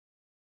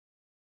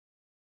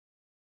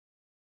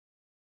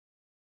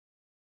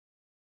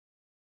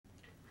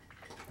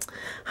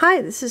Hi,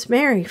 this is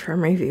Mary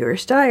from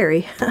Reviewer's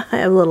Diary. I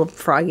have a little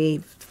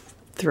froggy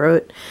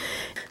throat.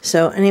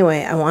 So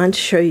anyway, I wanted to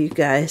show you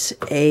guys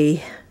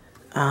a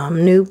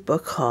new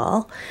book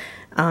haul.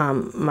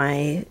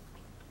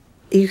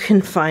 You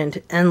can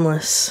find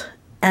endless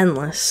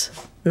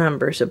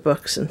numbers of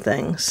books and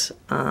things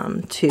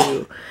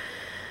to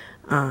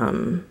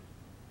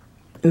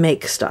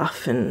make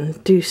stuff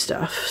and do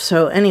stuff.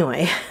 So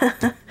anyway,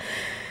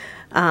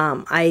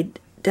 I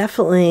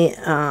definitely,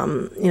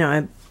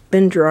 I've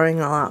been drawing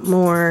a lot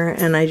more,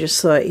 and I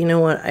just thought, you know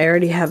what, I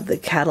already have the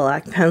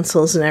Cadillac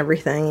pencils and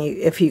everything.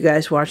 If you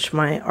guys watched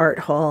my art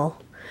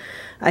haul,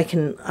 I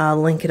can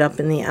link it up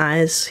in the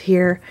eyes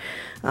here,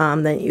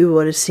 that you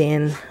would have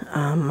seen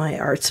my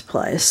art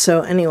supplies.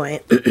 So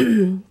anyway,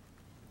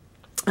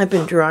 I've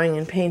been drawing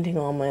and painting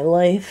all my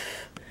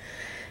life,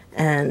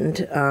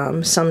 and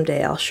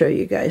someday I'll show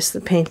you guys the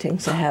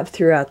paintings I have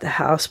throughout the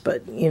house,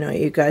 but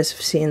you guys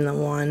have seen the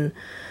one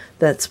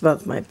that's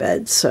above my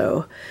bed,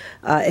 so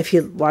if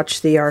you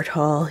watch the art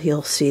haul,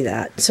 you'll see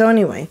that. So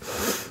anyway,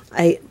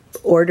 I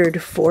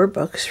ordered 4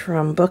 books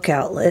from Book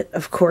Outlet.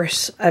 Of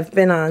course, I've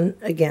been on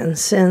again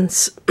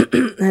since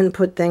and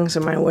put things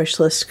on my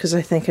wish list because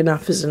I think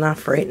enough is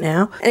enough right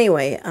now.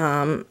 Anyway,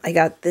 I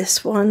got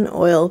this one,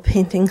 Oil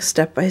Painting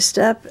Step by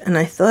Step, and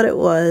I thought it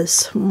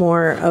was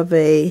more of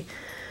a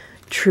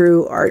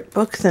true art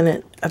book than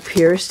it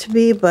appears to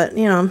be, but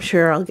I'm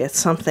sure I'll get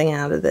something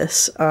out of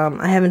this.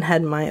 I haven't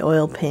had my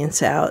oil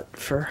paints out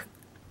for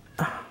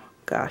a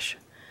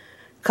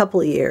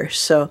couple of years,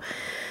 so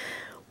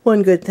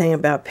one good thing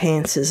about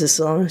paints is as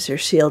long as they're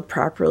sealed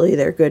properly,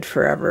 they're good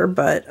forever.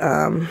 But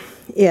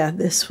yeah,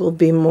 this will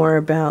be more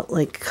about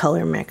like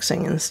color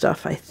mixing and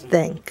stuff, I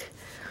think.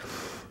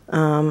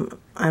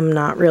 I'm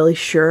not really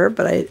sure,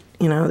 but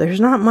there's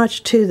not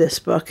much to this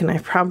book, and I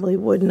probably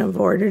wouldn't have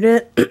ordered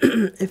it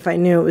if I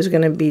knew it was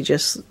going to be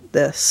just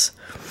this.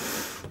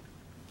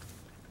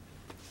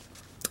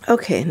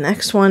 Okay,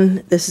 next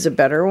one. This is a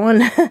better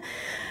one.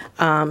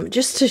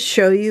 Just to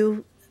show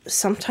you,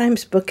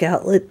 sometimes Book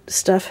Outlet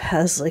stuff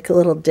has like a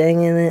little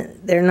ding in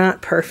it. They're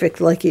not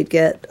perfect like you'd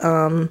get,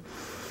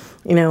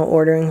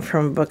 ordering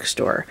from a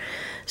bookstore.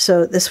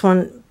 So this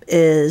one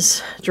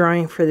is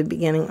Drawing for the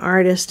Beginning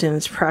Artist, and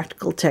it's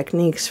practical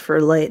techniques for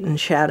light and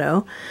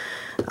shadow,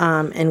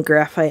 and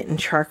graphite and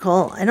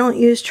charcoal. I don't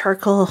use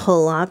charcoal a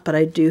whole lot, but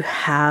I do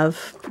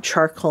have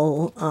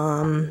charcoal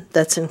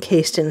that's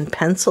encased in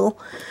pencil,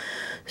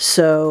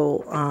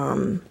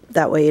 so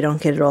that way you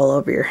don't get it all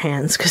over your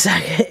hands, because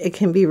it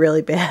can be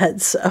really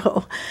bad.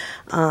 So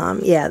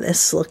yeah,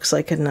 this looks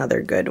like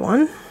another good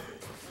one.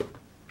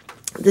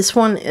 This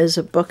one is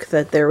a book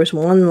that there was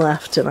one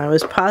left, and I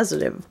was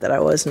positive that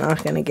I was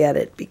not going to get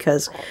it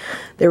because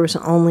there was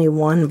only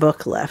one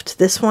book left.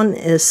 This one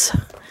is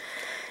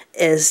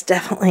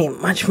definitely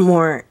much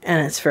more,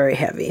 and it's very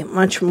heavy,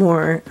 much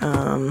more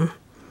of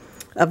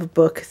a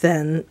book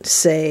than,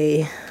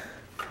 say,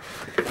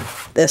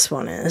 this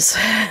one is.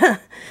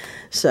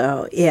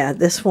 So yeah,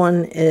 this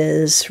one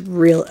is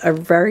a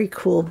very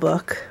cool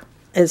book.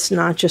 It's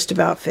not just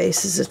about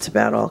faces, it's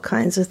about all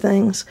kinds of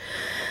things.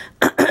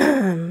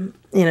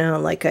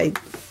 Like I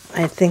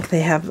think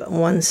they have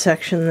one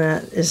section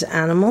that is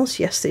animals.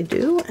 Yes, they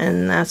do,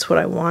 and that's what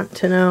I want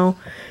to know,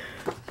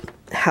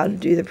 how to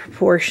do the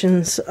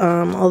proportions.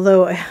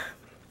 Although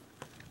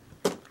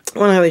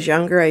when I was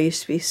younger, I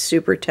used to be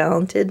super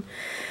talented,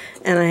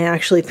 and I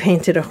actually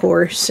painted a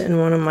horse in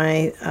one of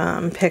my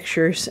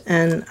pictures,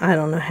 and I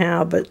don't know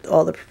how, but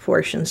all the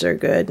proportions are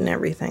good and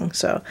everything.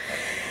 So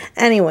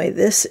anyway,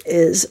 this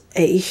is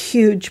a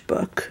huge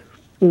book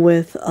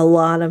with a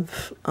lot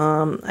of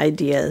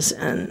ideas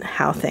and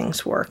how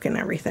things work and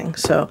everything.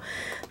 So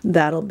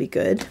that'll be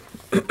good.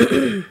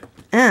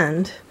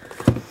 And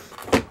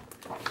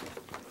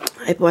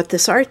I bought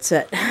this art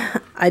set.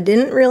 I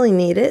didn't really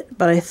need it,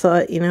 but I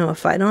thought,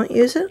 if I don't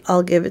use it,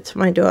 I'll give it to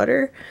my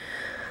daughter.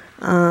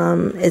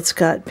 It's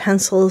got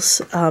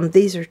pencils.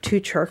 These are 2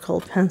 charcoal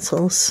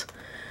pencils.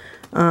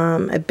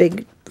 A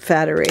big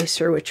fat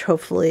eraser, which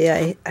hopefully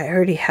I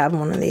already have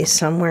one of these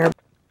somewhere.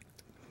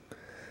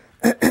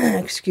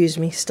 Excuse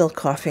me, still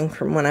coughing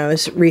from when I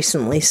was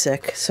recently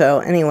sick. So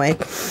anyway,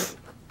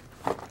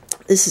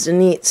 this is a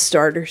neat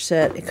starter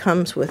set. It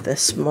comes with a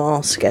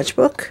small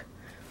sketchbook,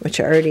 which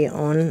I already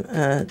own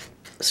a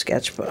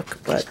sketchbook,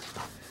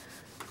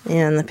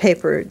 and the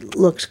paper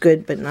looks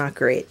good but not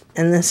great.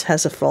 And this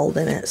has a fold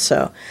in it,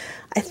 so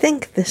I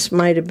think this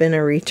might have been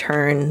a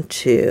return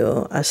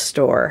to a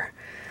store.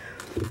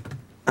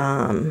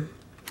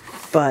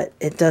 But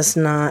it does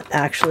not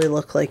actually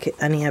look like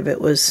any of it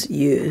was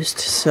used,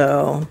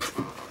 so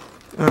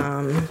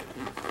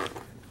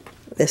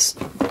this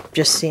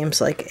just seems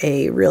like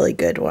a really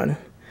good one.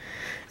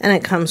 And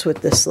it comes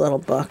with this little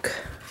book,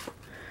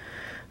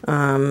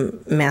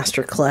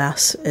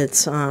 Masterclass.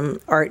 It's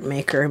Art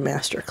Maker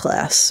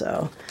Masterclass,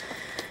 so,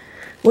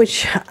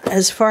 which,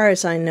 as far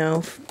as I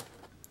know,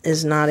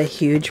 is not a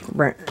huge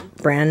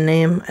brand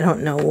name. I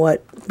don't know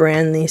what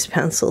brand these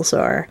pencils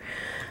are.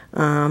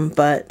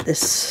 But this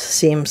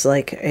seems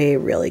like a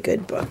really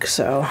good book,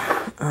 so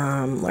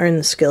learn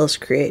the skills,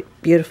 create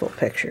beautiful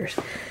pictures.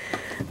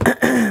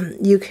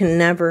 You can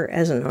never,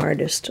 as an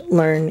artist,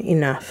 learn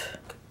enough.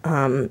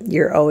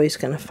 You're always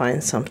going to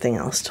find something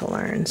else to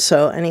learn.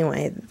 So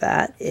anyway,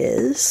 that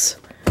is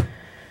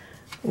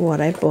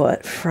what I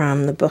bought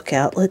from the book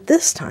outlet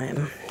this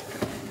time.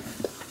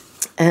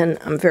 And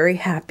I'm very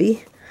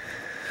happy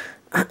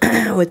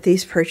with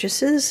these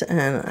purchases,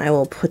 and I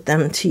will put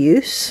them to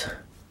use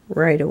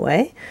right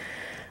away.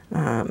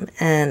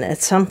 And at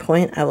some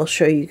point I will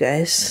show you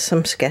guys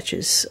some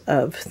sketches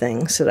of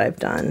things that I've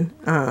done.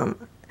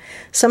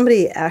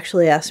 Somebody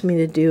actually asked me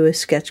to do a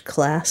sketch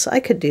class. I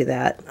could do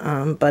that,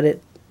 but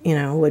it, you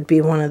know, would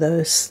be one of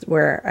those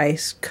where I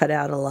cut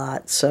out a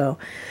lot. So,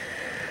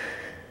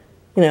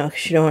 you know,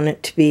 because you don't want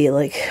it to be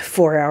like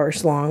 4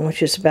 hours long,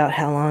 which is about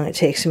how long it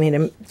takes me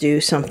to do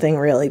something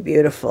really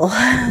beautiful.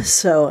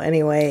 So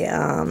anyway,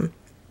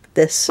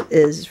 this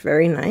is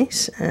very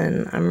nice,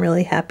 and I'm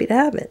really happy to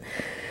have it.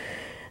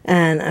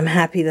 And I'm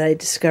happy that I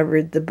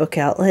discovered the book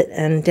outlet.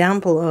 And down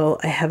below,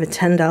 I have a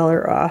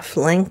 $10 off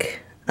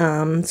link.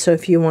 So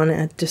if you want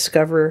to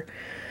discover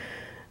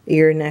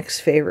your next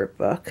favorite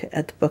book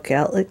at the book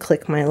outlet,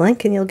 click my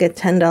link and you'll get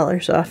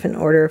 $10 off an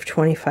order of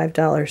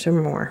 $25 or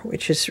more,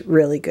 which is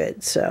really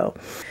good. So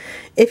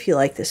if you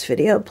like this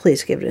video,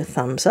 please give it a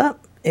thumbs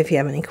up. If you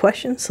have any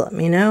questions, let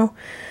me know.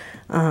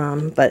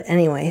 But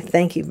anyway,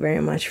 thank you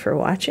very much for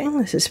watching.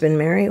 This has been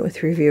Mary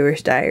with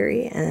Reviewer's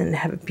Diary, and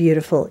have a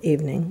beautiful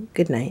evening.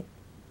 Good night.